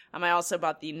 I also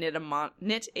bought the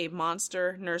Knit a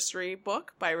Monster Nursery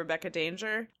book by Rebecca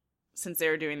Danger, since they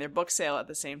were doing their book sale at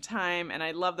the same time, and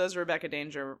I love those Rebecca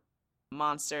Danger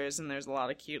monsters, and there's a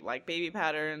lot of cute like baby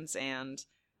patterns and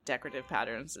decorative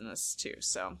patterns in this too,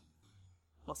 so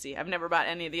we'll see. I've never bought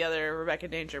any of the other Rebecca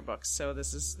Danger books, so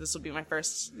these will be my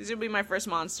first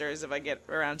monsters if I get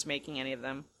around to making any of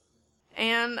them.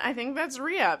 And I think that's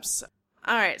re-ups.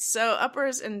 Alright, so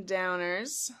uppers and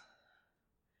downers.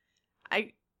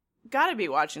 I gotta be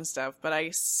watching stuff, but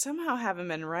I somehow haven't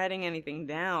been writing anything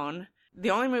down.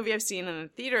 The only movie I've seen in the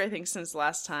theater, I think, since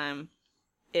last time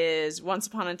is Once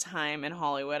Upon a Time in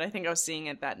Hollywood. I think I was seeing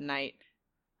it that night.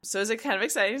 So it was kind of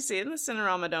exciting to see it in the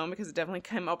Cinerama Dome because it definitely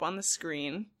came up on the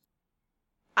screen.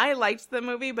 I liked the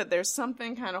movie, but there's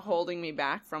something kind of holding me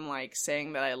back from like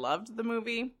saying that I loved the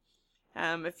movie.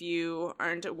 If you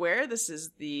aren't aware, this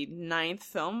is the 9th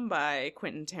film by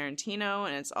Quentin Tarantino,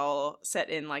 and it's all set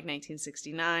in like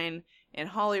 1969 in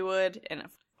Hollywood, and it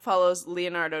follows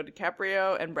Leonardo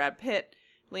DiCaprio and Brad Pitt.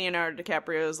 Leonardo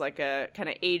DiCaprio is like a kind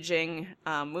of aging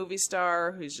movie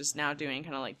star who's just now doing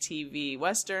kind of like TV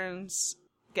westerns,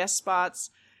 guest spots.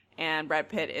 And Brad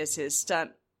Pitt is his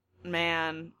stunt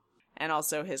man and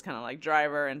also his kind of like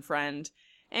driver and friend.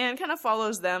 And kind of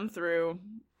follows them through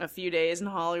a few days in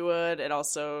Hollywood. It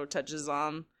also touches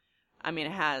on,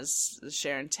 it has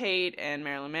Sharon Tate and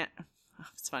Marilyn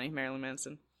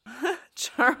Manson.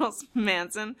 Charles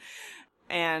Manson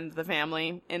and the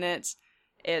family in it.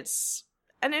 It's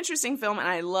an interesting film, and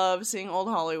I love seeing old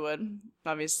Hollywood.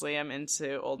 Obviously, I'm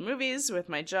into old movies with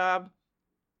my job,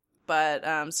 but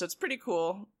so it's pretty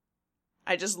cool.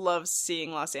 I just love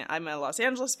seeing I'm a Los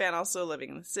Angeles fan, also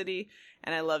living in the city,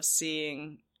 and I love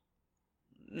seeing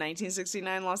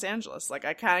 1969 Los Angeles. Like,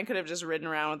 I kind of could have just ridden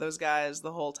around with those guys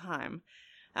the whole time.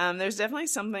 There's definitely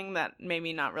something that made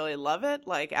me not really love it.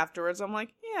 Like, afterwards, I'm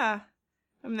like, yeah.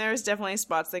 There's definitely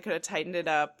spots they could have tightened it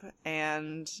up,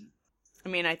 and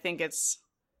I think it's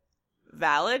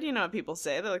valid, what people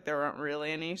say, that like there aren't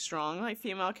really any strong like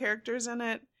female characters in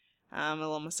it. A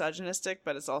little misogynistic,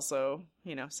 but it's also,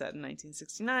 set in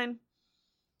 1969.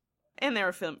 And there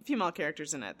were female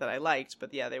characters in it that I liked,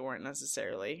 but yeah, they weren't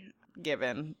necessarily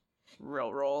given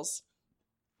real roles.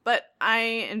 But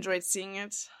I enjoyed seeing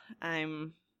it.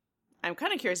 I'm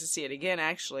kind of curious to see it again,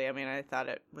 actually. I thought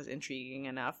it was intriguing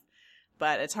enough,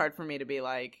 but it's hard for me to be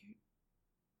like,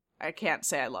 I can't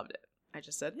say I loved it. I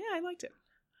just said, yeah, I liked it.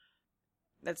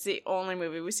 That's the only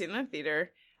movie we've seen in the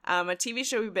theater. A TV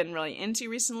show we've been really into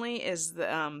recently is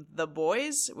The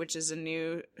Boys, which is a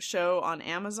new show on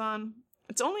Amazon.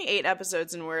 It's only 8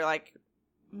 episodes, and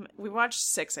we watched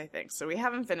 6, I think, so we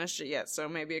haven't finished it yet, so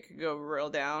maybe it could go real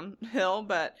downhill,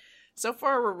 but so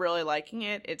far we're really liking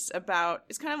it. It's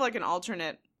kind of like an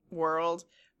alternate world.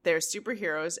 There's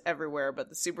superheroes everywhere, but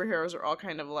the superheroes are all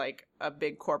kind of like a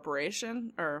big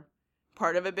corporation, or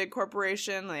part of a big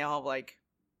corporation. They all have like,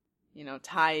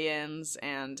 tie-ins,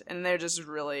 and they're just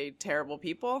really terrible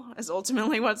people, is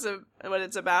ultimately what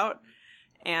it's about.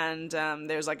 And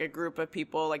there's like a group of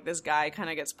people, like this guy kind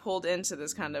of gets pulled into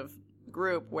this kind of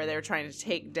group where they're trying to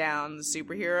take down the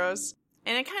superheroes.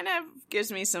 And it kind of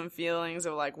gives me some feelings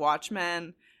of like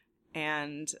Watchmen.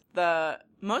 And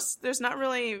there's not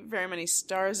really very many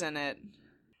stars in it.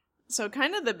 So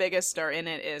kind of the biggest star in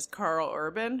it is Karl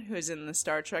Urban, who's in the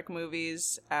Star Trek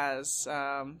movies as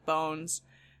Bones.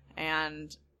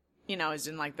 And, you know, is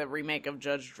in like the remake of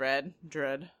Judge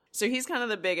Dredd. So he's kind of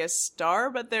the biggest star,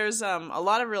 but there's a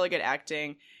lot of really good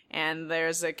acting. And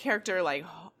there's a character like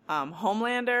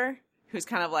Homelander, who's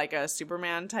kind of like a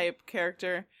Superman type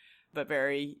character, but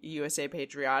very USA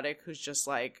patriotic, who's just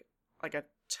like a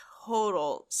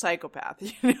total psychopath.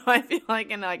 You know, I feel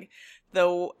like, and like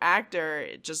the actor,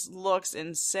 it just looks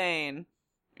insane.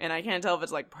 And I can't tell if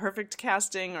it's like perfect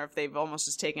casting or if they've almost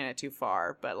just taken it too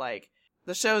far. But like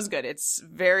the show's good. It's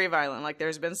very violent. Like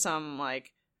there's been some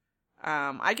like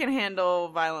I can handle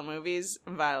violent movies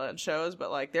and violent shows,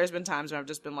 but like there's been times when I've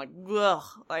just been like, ugh,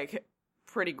 like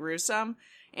pretty gruesome.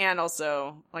 And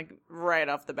also, like right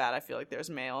off the bat, I feel like there's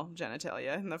male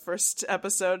genitalia in the first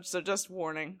episode, so just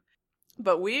warning.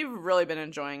 But we've really been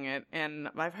enjoying it, and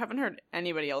I haven't heard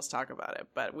anybody else talk about it,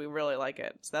 but we really like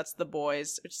it. So that's The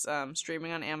Boys. It's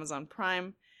streaming on Amazon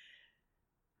Prime.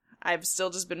 I've still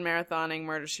just been marathoning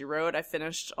Murder, She Wrote. I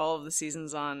finished all of the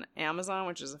seasons on Amazon,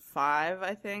 which is a 5,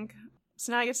 I think.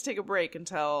 So now I get to take a break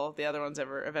until the other ones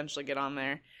eventually get on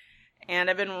there. And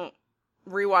I've been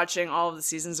rewatching all of the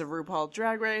seasons of RuPaul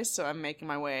Drag Race, so I'm making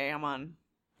my way. I'm on...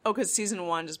 Oh, because season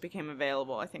 1 just became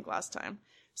available, I think, last time.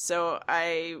 So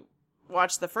I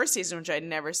watched the first season, which I'd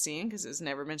never seen because it's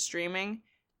never been streaming.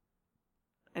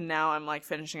 And now I'm, like,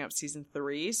 finishing up season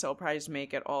 3, so I'll probably just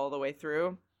make it all the way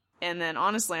through. And then,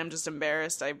 honestly, I'm just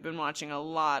embarrassed. I've been watching a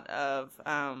lot of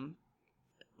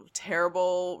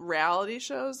terrible reality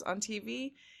shows on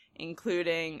TV,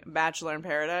 including Bachelor in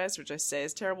Paradise, which I say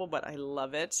is terrible, but I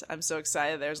love it. I'm so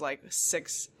excited. There's like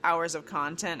 6 hours of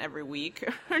content every week.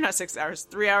 Or not 6 hours,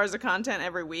 3 hours of content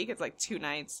every week. It's like 2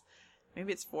 nights.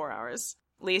 Maybe it's 4 hours.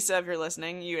 Lisa, if you're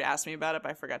listening, you asked me about it, but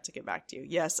I forgot to get back to you.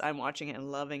 Yes, I'm watching it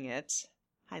and loving it.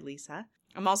 Hi, Lisa.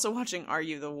 I'm also watching Are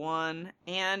You the One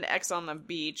and X on the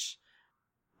Beach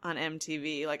on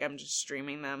MTV. Like, I'm just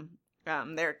streaming them.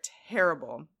 They're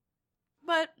terrible,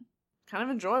 but kind of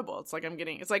enjoyable. It's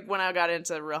like when I got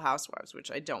into Real Housewives, which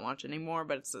I don't watch anymore,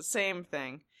 but it's the same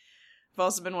thing. I've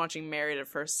also been watching Married at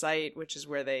First Sight, which is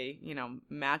where they, you know,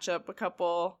 match up a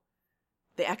couple.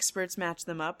 The experts match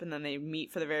them up, and then they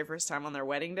meet for the very first time on their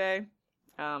wedding day.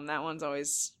 That one's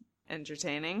always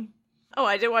entertaining. Oh,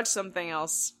 I did watch something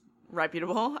else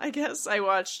reputable, I guess. I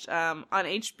watched, on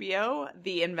HBO,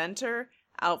 The Inventor,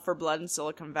 Out for Blood in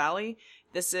Silicon Valley.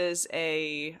 This is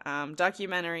a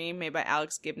documentary made by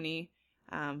Alex Gibney,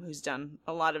 who's done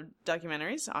a lot of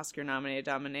documentaries, Oscar-nominated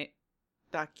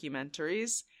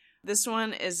documentaries. This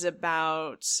one is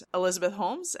about Elizabeth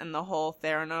Holmes and the whole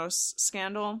Theranos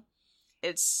scandal.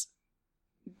 It's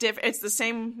the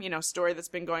same, you know, story that's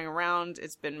been going around.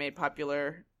 It's been made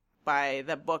popular by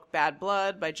the book Bad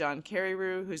Blood by John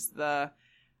Carreyrou, who's the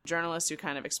journalist who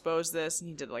kind of exposed this, and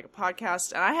he did like a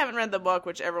podcast. And I haven't read the book,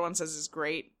 which everyone says is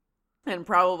great, and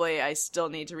probably I still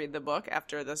need to read the book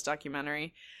after this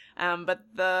documentary. But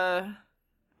I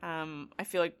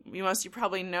feel like you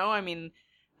probably know, I mean,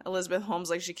 Elizabeth Holmes,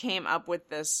 like, she came up with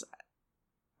this,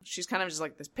 she's kind of just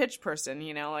like this pitch person,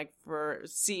 you know, like for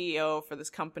CEO for this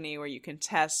company where you can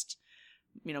test,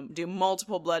 you know, do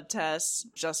multiple blood tests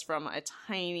just from a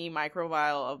tiny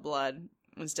microvial of blood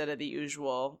instead of the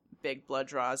usual big blood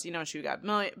draws. You know, she got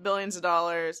billions of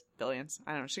dollars,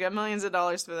 she got millions of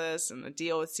dollars for this and the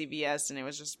deal with CVS, and it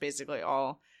was just basically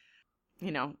all,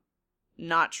 you know,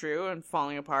 not true and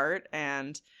falling apart.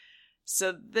 And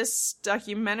so this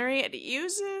documentary, it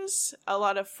uses a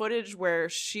lot of footage where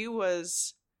she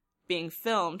was being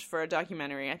filmed for a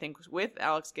documentary, I think with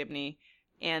Alex Gibney,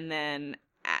 and then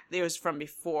it was from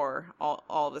before all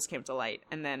of this came to light,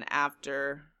 and then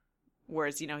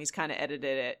afterwards, you know, he's kind of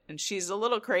edited it, and she's a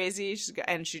little crazy,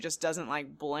 and she just doesn't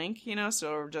like blink, you know,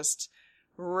 so just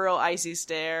real icy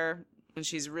stare, and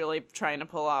she's really trying to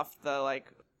pull off the like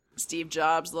Steve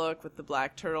Jobs look with the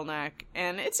black turtleneck,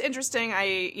 and it's interesting.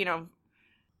 I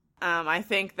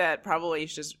think that probably you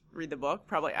should just read the book.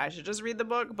 Probably I should just read the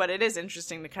book, but it is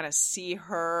interesting to kind of see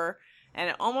her, and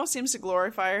it almost seems to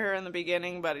glorify her in the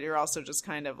beginning, but you're also just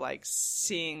kind of like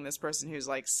seeing this person who's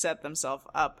like set themselves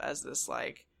up as this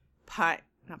like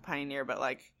not pioneer, but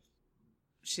like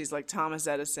she's like Thomas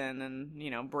Edison and,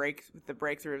 you know, the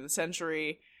breakthrough of the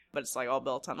century, but it's like all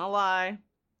built on a lie.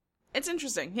 It's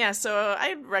interesting. Yeah, so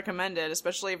I'd recommend it,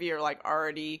 especially if you're like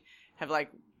already have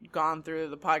like gone through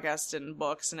the podcast and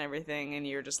books and everything, and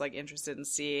you're just like interested in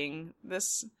seeing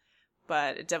this.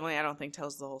 But it definitely, I don't think,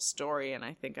 tells the whole story, and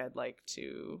I think I'd like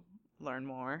to learn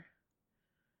more.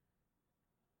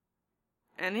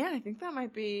 And yeah, I think that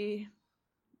might be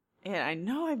it. I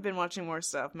know I've been watching more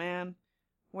stuff, man.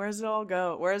 Where's it all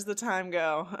go? Where's the time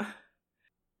go?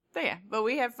 But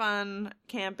we had fun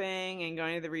camping and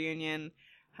going to the reunion.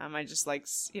 I just like,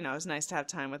 it was nice to have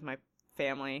time with my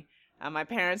family. My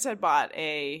parents had bought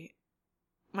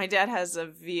my dad has a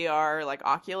VR, like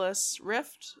Oculus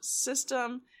Rift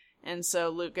system. And so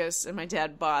Lucas and my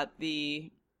dad bought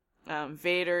the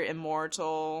Vader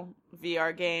Immortal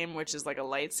VR game, which is like a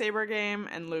lightsaber game.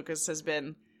 And Lucas has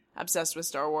been obsessed with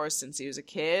Star Wars since he was a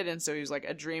kid. And so he was like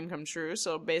a dream come true.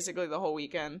 So basically the whole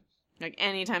weekend, like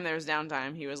anytime there was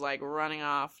downtime, he was like running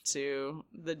off to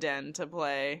the den to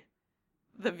play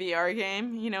the VR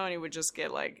game, and he would just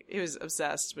get like, he was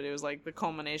obsessed, but it was like the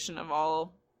culmination of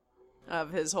all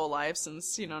of his whole life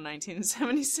since,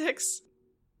 1976.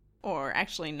 Or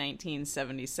actually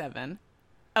 1977.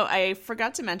 Oh, I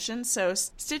forgot to mention, so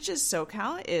Stitches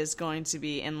SoCal is going to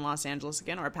be in Los Angeles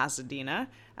again, or Pasadena.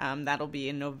 That'll be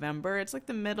in November. It's like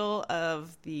the middle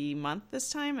of the month this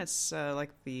time. It's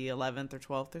like the 11th or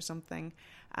 12th or something.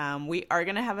 We are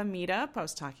going to have a meetup. I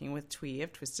was talking with Twee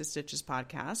of Twisted Stitches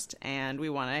podcast, and we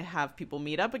want to have people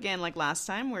meet up again like last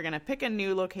time. We're going to pick a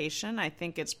new location. I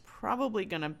think it's probably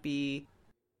going to be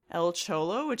El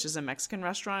Cholo, which is a Mexican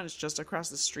restaurant. It's just across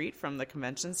the street from the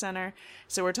convention center.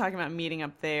 So we're talking about meeting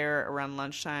up there around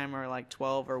lunchtime or like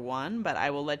 12 or 1. But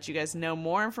I will let you guys know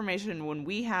more information when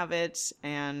we have it.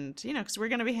 And, because we're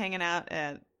going to be hanging out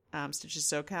at Stitches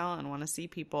SoCal and want to see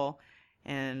people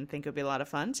and think it would be a lot of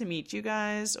fun to meet you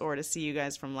guys or to see you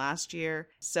guys from last year.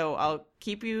 So I'll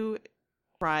keep you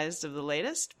apprised of the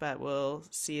latest, but we'll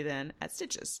see you then at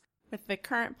Stitches. With the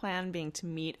current plan being to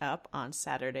meet up on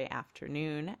Saturday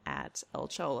afternoon at El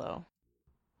Cholo.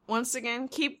 Once again,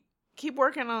 keep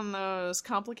working on those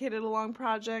complicated along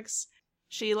projects.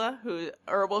 Sheila,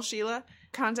 Herbal Sheila,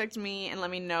 contact me and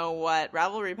let me know what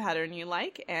Ravelry pattern you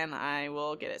like, and I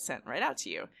will get it sent right out to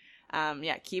you.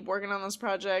 Keep working on those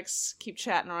projects. Keep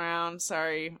chatting around.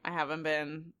 Sorry, I haven't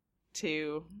been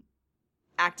too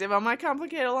active on my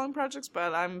complicated along projects,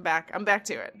 but I'm back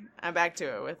to it. I'm back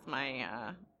to it with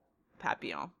my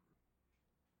Papillon.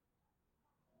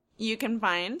 You can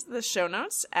find the show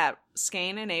notes at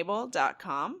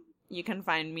skaneandabel.com. You can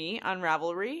find me on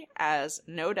Ravelry as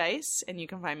No Dice, and you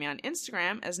can find me on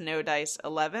Instagram as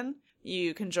NoDice11.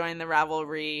 You can join the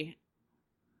Ravelry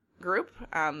group,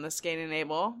 the Skane and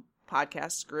Abel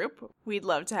podcast group. We'd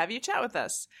love to have you chat with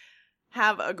us.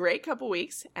 Have a great couple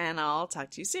weeks, and I'll talk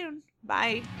to you soon.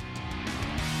 Bye.